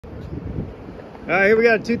All right, here we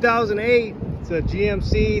got a 2008. It's a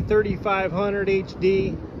GMC 3500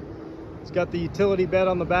 HD. It's got the utility bed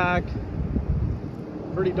on the back.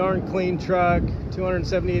 Pretty darn clean truck.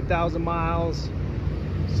 278,000 miles.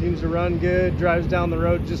 Seems to run good. Drives down the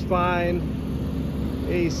road just fine.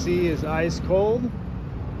 AC is ice cold,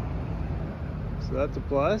 so that's a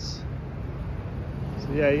plus. So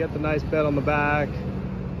yeah, you got the nice bed on the back.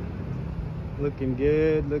 Looking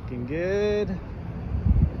good, looking good.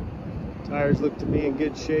 Tires look to be in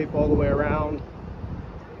good shape all the way around.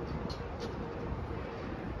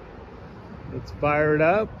 Let's fire it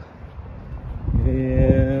up,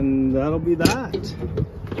 and that'll be that.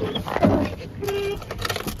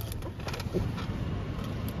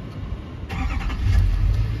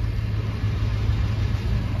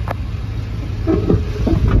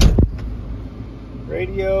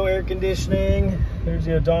 Radio, air conditioning. There's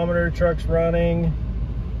the odometer. Truck's running.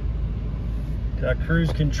 Got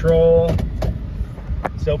cruise control.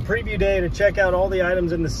 So preview day to check out all the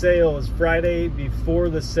items in the sale is Friday before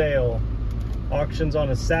the sale. Auction's on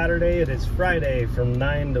a Saturday. It is Friday from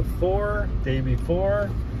 9 to 4, day before.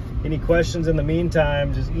 Any questions in the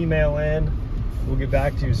meantime, just email in. We'll get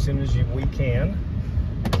back to you as soon as we can.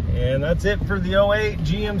 And that's it for the 08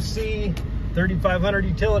 GMC 3500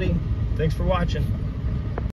 Utility. Thanks for watching.